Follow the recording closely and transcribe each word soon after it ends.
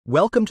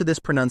Welcome to this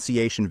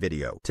pronunciation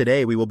video.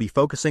 Today we will be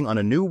focusing on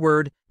a new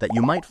word that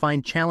you might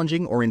find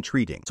challenging or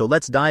intriguing. So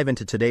let's dive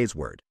into today's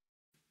word.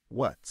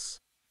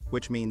 What's,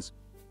 which means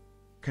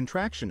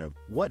contraction of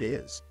what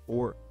is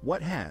or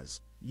what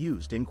has,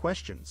 used in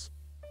questions.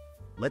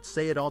 Let's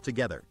say it all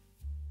together.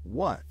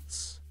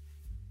 What's.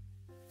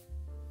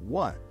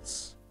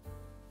 What's.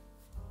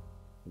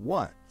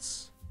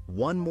 What's.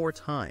 One more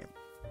time.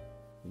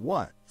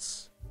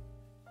 What's.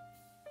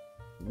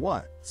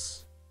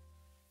 What's.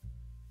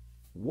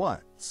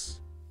 What's.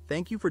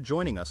 Thank you for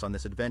joining us on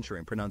this adventure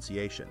in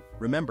pronunciation.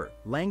 Remember,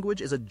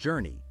 language is a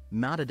journey,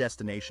 not a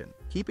destination.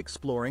 Keep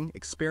exploring,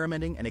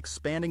 experimenting, and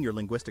expanding your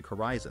linguistic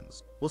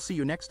horizons. We'll see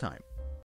you next time.